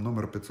законом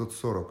номер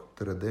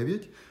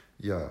 540-9,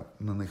 я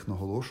на них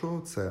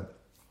наголошував, це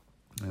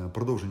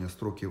продовження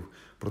строків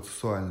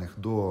процесуальних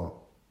до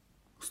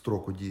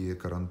строку дії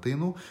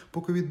карантину по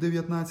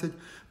COVID-19,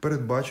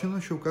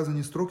 передбачено, що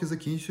вказані строки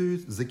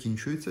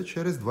закінчуються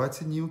через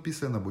 20 днів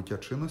після набуття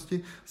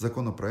чинності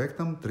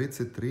законопроектом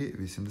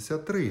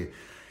 3383.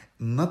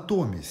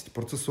 Натомість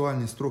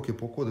процесуальні строки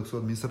по Кодексу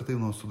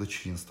адміністративного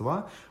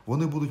судочинства,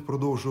 вони будуть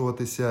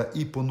продовжуватися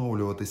і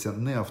поновлюватися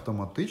не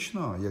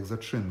автоматично, як за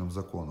чинним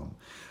законом,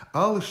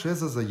 а лише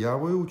за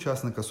заявою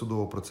учасника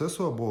судового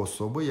процесу або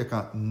особи,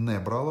 яка не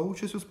брала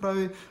участь у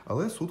справі,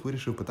 але суд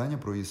вирішив питання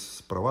про її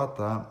права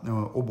та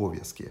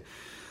обов'язки.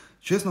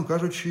 Чесно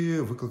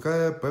кажучи,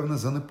 викликає певне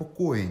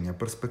занепокоєння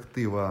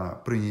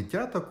перспектива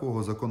прийняття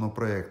такого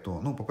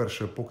законопроекту.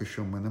 По-перше, поки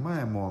що ми не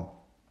маємо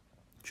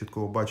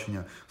чіткого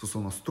бачення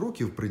стосовно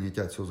строків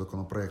прийняття цього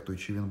законопроекту, і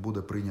чи він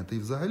буде прийнятий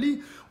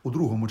взагалі у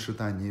другому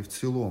читанні і в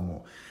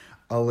цілому.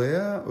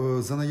 Але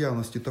за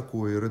наявності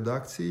такої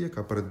редакції,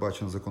 яка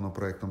передбачена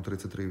законопроектом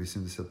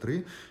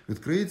 3383,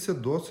 відкриється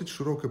досить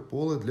широке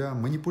поле для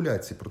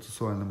маніпуляцій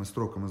процесуальними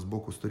строками з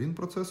боку сторін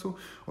процесу,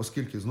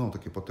 оскільки,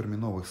 знов-таки, по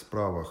термінових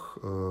справах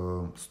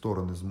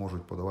сторони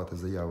зможуть подавати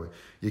заяви,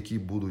 які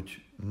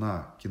будуть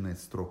на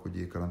кінець строку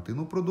дії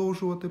карантину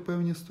продовжувати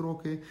певні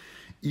строки.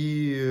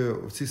 І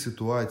в цій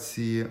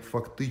ситуації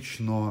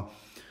фактично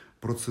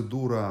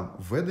процедура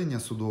ведення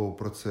судового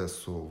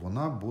процесу,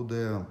 вона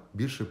буде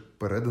більше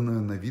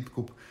переданою на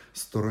відкуп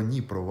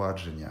стороні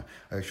провадження.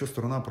 А якщо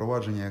сторона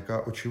провадження, яка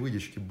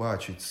очевидячки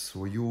бачить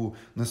свою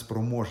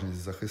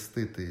неспроможність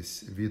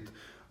захиститись від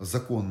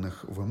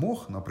законних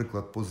вимог,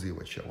 наприклад,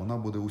 позивача, вона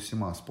буде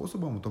усіма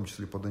способами, в тому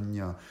числі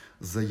подання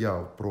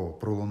заяв про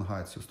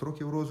пролонгацію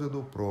строків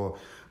розгляду, про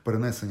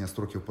перенесення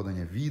строків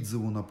подання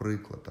відзиву,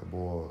 наприклад,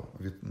 або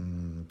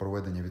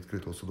проведення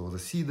відкритого судового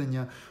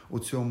засідання у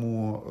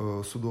цьому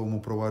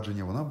судовому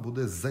провадженні, вона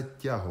буде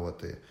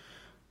затягувати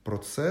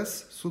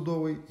процес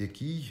судовий,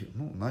 який,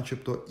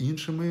 начебто,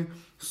 іншими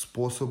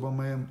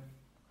способами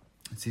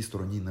цій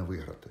стороні не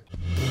виграти.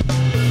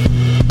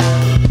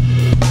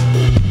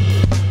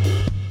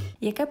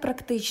 Яке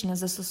практичне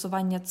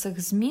застосування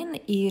цих змін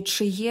і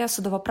чи є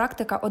судова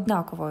практика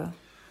однаковою?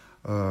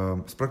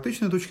 З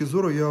практичної точки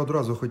зору я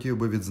одразу хотів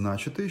би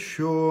відзначити,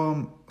 що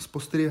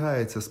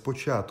спостерігається з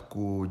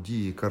початку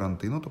дії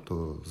карантину,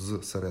 тобто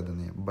з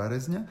середини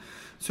березня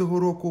цього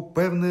року,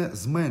 певне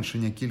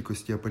зменшення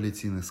кількості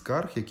апеляційних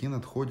скарг, які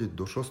надходять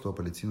до Шостого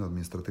апеляційного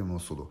адміністративного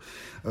суду.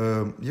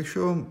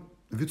 Якщо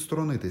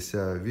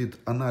відсторонитися від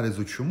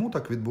аналізу, чому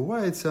так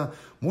відбувається,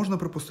 можна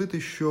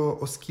припустити, що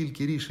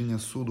оскільки рішення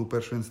суду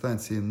першої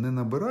інстанції не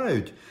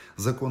набирають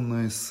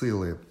законної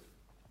сили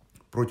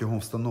протягом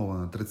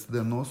встановленого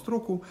 30-денного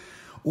строку,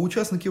 у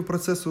учасників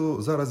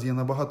процесу зараз є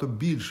набагато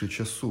більше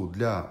часу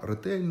для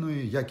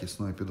ретельної,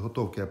 якісної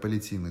підготовки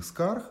апеляційних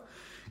скарг,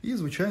 і,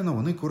 звичайно,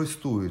 вони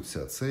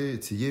користуються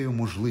цією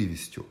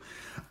можливістю.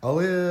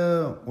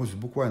 Але ось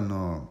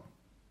буквально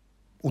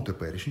у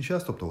теперішній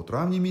час, тобто у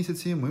травні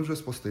місяці, ми вже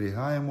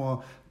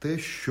спостерігаємо те,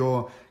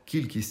 що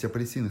кількість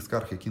апеляційних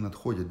скарг, які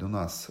надходять до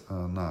нас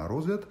на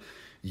розгляд,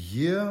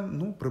 є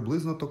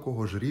приблизно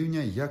такого ж рівня,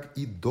 як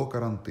і до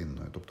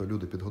карантинної. Тобто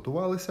люди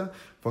підготувалися,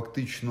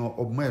 фактично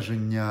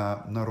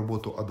обмеження на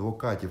роботу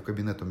адвокатів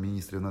Кабінетом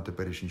міністрів на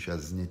теперішній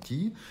час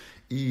зняті,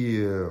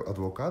 і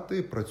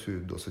адвокати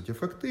працюють досить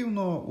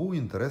ефективно у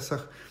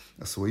інтересах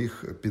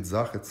своїх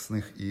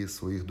підзахисних і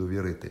своїх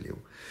довірителів.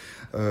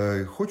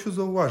 Хочу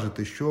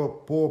зауважити, що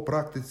по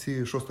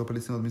практиці Шостого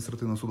апеляційного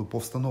адміністративного суду по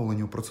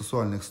встановленню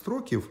процесуальних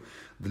строків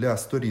для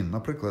сторін,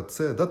 наприклад,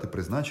 це дати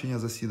призначення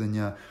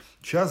засідання,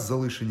 час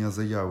залишення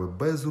заяви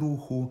без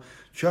руху,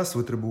 час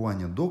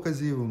витребування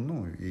доказів,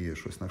 і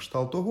щось на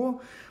кшталт того,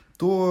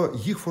 то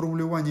їх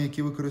формулювання,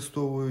 які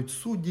використовують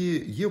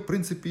судді, є, в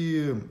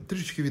принципі,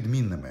 трішечки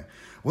відмінними.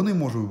 Вони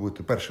можуть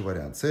бути, перший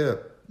варіант, це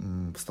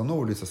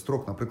встановлюється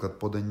строк, наприклад,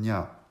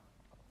 подання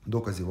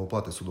доказів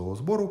оплати судового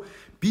збору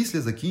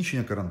після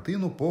закінчення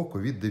карантину по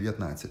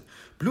COVID-19.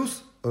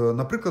 Плюс,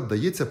 наприклад,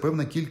 дається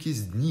певна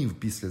кількість днів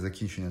після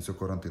закінчення цього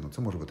карантину.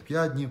 Це може бути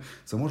 5 днів,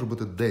 це може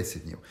бути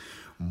 10 днів.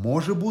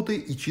 Може бути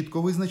і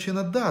чітко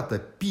визначена дата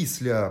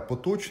після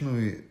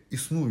поточної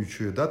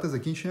існуючої дати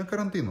закінчення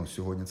карантину.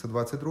 Сьогодні це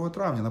 22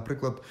 травня.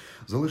 Наприклад,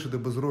 залишити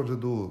без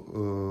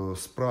розгляду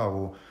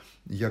справу,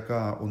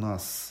 яка у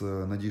нас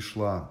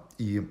надійшла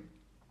і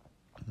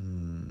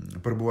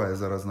перебуває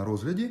зараз на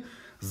розгляді,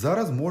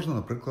 зараз можна,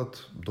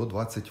 наприклад, до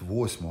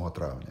 28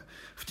 травня.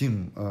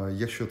 Втім,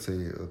 якщо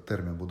цей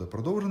термін буде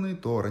продовжений,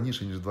 то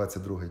раніше, ніж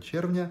 22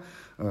 червня,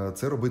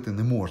 це робити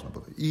не можна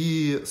буде.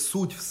 І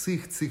суть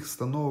всіх цих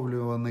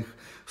встановлюваних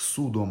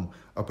судом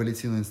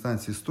апеляційної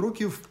інстанції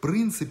строків, в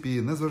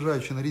принципі,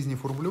 незважаючи на різні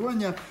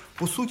формулювання,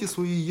 по суті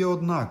своїй є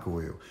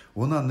однаковою.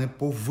 Вона не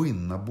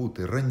повинна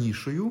бути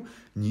ранішою,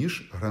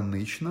 ніж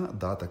гранична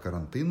дата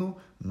карантину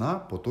на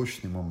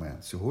поточний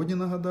момент. Сьогодні,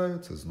 нагадаю,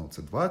 це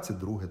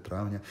 22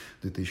 травня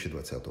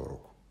 2020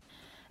 року.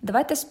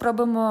 Давайте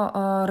спробуємо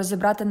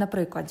розібрати на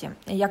прикладі.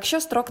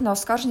 Якщо строк на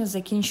оскарження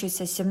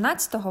закінчується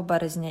 17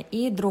 березня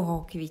і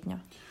 2 квітня?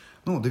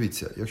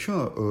 Дивіться,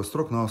 якщо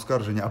строк на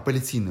оскарження,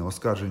 апеляційне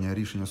оскарження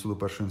рішення суду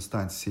першої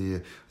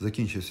інстанції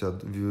закінчився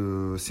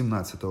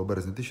 17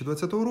 березня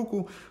 2020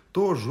 року,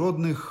 то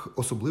жодних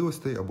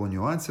особливостей або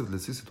нюансів для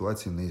цієї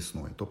ситуації не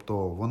існує. Тобто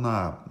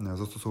вона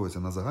застосовується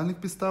на загальних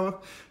підставах,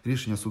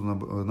 рішення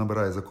суду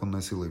набирає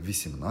законної сили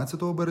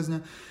 18 березня,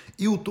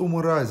 і у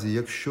тому разі,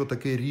 якщо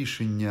таке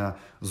рішення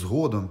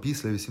згодом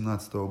після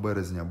 18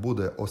 березня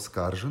буде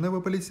оскаржене в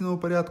апеляційному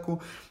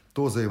порядку,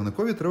 то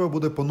заявникові треба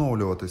буде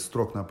поновлювати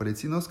строк на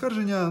апеляційне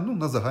оскарження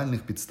на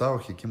загальних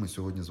підставах, які ми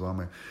сьогодні з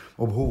вами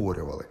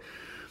обговорювали.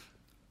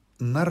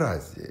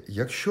 Наразі,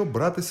 якщо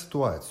брати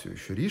ситуацію,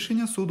 що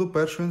рішення суду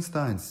першої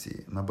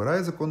інстанції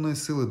набирає законної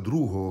сили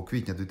 2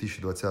 квітня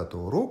 2020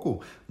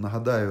 року,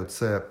 нагадаю,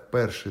 це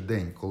перший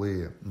день,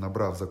 коли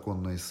набрав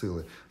законної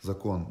сили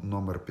закон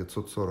номер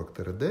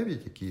 540-9,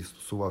 який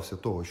стосувався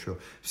того, що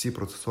всі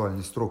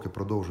процесуальні строки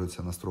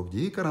продовжуються на строк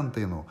дії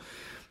карантину,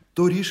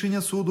 то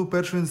рішення суду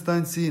першої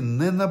інстанції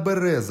не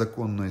набере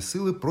законної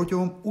сили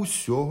протягом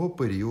усього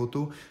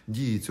періоду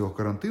дії цього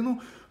карантину,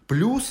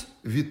 плюс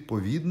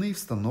відповідний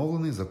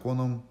встановлений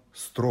законом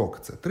строк.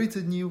 Це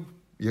 30 днів,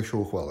 якщо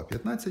ухвала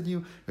 15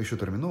 днів, якщо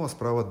термінова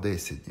справа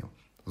 10 днів.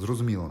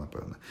 Зрозуміло,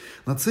 напевне.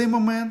 На цей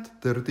момент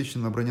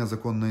теоретичне набрання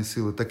законної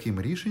сили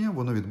таким рішенням,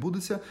 воно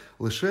відбудеться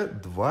лише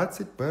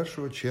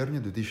 21 червня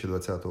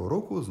 2020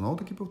 року.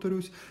 Знову-таки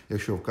повторюсь,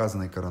 якщо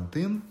вказаний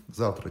карантин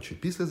завтра чи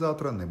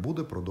післязавтра не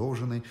буде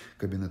продовжений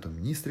Кабінетом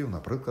міністрів,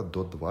 наприклад,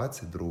 до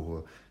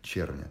 22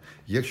 червня.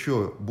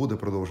 Якщо буде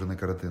продовжений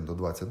карантин до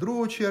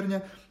 22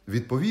 червня,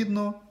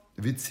 відповідно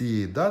від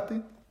цієї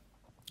дати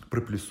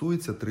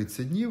приплюсується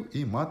 30 днів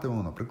і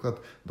матимемо,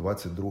 наприклад,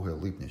 22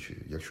 липня, чи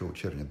якщо у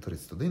червні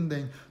 31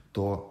 день,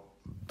 то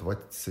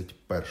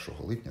 21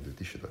 липня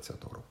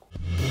 2020 року.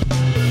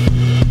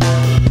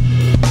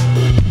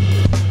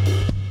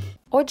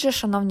 Отже,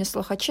 шановні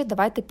слухачі,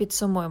 давайте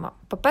підсумуємо.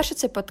 По-перше,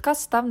 цей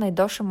подкаст став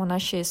найдовшим у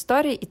нашій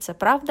історії, і це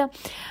правда.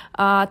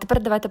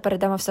 Тепер давайте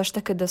перейдемо все ж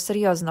таки до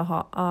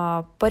серйозного.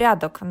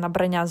 Порядок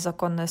набрання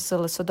законної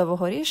сили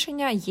судового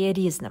рішення є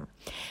різним.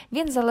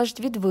 Він залежить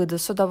від виду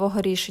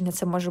судового рішення.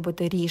 Це може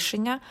бути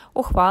рішення,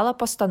 ухвала,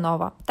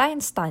 постанова та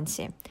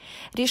інстанції.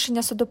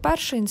 Рішення суду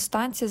першої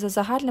інстанції за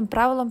загальним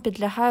правилом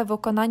підлягає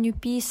виконанню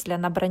після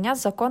набрання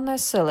законної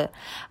сили,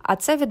 а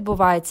це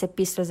відбувається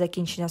після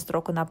закінчення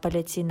строку на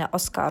апеляційне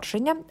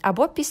оскарження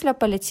або після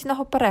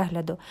апеляційного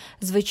перегляду,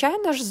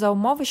 звичайно ж за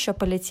умови, що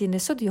апеляційний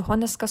суд його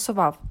не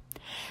скасував.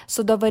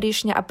 Судове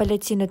рішення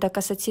апеляційної та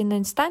касаційної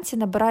інстанції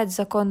набирають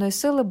законної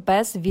сили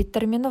без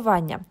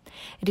відтермінування.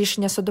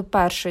 Рішення суду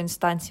першої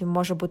інстанції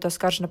може бути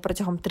оскаржено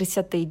протягом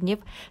 30 днів,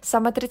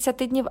 саме 30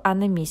 днів, а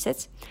не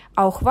місяць,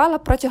 а ухвала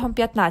протягом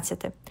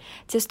 15.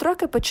 Ці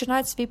строки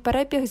починають свій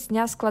перебіг з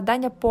дня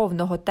складання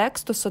повного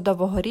тексту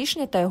судового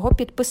рішення та його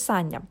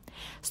підписання.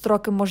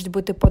 Строки можуть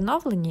бути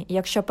поновлені,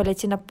 якщо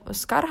апеляційна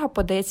скарга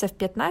подається в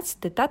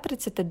 15 та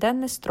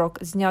 30-денний строк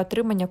з дня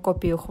отримання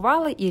копії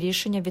ухвали і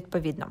рішення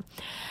відповідно.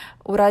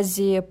 У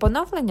разі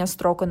поновлення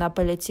строку на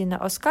апеляційне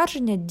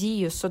оскарження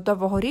дію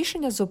судового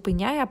рішення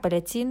зупиняє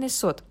апеляційний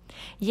суд.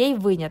 Є й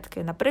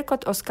винятки,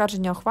 наприклад,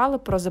 оскарження ухвали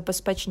про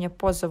забезпечення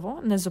позову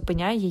не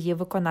зупиняє її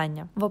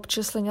виконання. В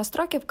обчислення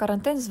строків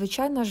карантин,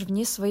 звичайно ж,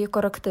 вніс свої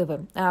корективи.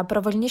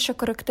 Правильніше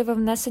корективи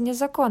внесені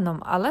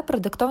законом, але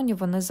продиктовані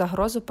вони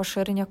загрозу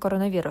поширення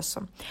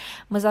коронавірусу.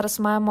 Ми зараз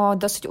маємо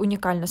досить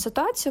унікальну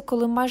ситуацію,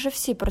 коли майже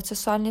всі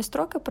процесуальні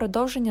строки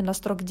продовжені на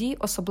строк дії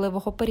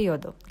особливого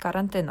періоду –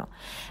 карантину.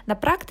 На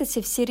практиці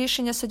всі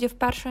рішення судів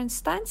першої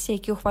інстанції,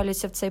 які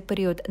ухвалюються в цей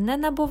період, не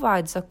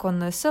набувають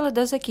законної сили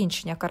до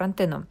закінчення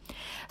карантину.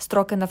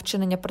 Строки на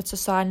вчинення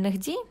процесуальних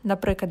дій,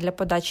 наприклад, для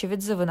подачі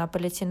відзиву на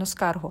апеляційну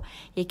скаргу,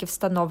 які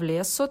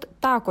встановлює суд,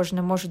 також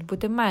не можуть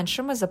бути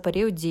меншими за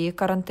період дії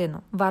карантину.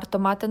 Варто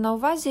мати на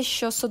увазі,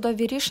 що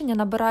судові рішення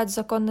набирають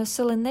законної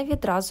сили не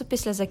відразу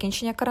після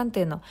закінчення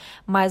карантину.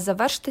 Має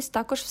завершитись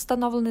також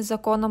встановлений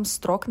законом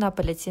строк на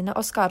апеляційне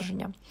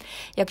оскарження.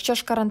 Якщо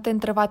ж карантин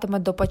триватиме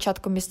до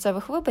початку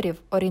місцевих виборів,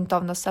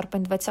 орієнтовно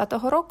серпень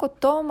 2020 року,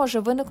 то може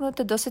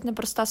виникнути досить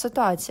непроста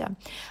ситуація.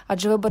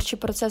 Адже виборчий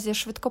процес є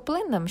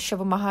швидкоплинним, що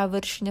вимагає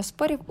вирішення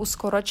спорів у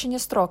скорочені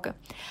строки.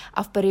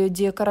 А в період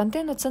дії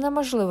карантину це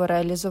неможливо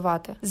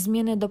реалізувати.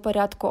 Зміни до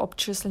порядку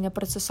обчислення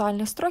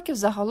процесуальних строків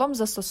загалом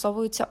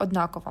застосовуються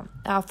однаково.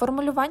 А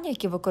формулювання,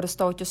 які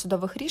використовують у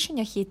судових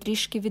рішеннях, є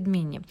трішки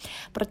відмінні.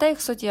 Проте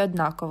їх суть є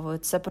однаковою.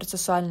 Це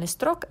процесуальний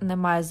строк не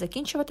має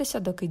закінчуватися,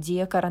 доки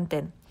діє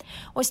карантин.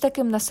 Ось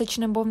таким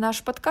насиченим був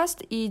наш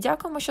подкаст, і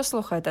дякуємо, що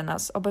слухаєте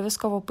нас.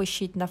 Обов'язково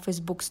пишіть на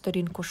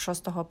Фейсбук-сторінку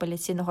Шостого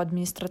апеляційного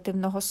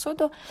адміністративного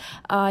суду,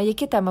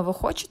 які теми ви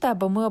хочете,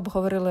 аби ми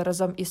обговорили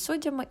разом із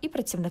суддями і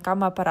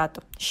працівниками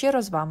апарату.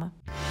 Щиро з вами.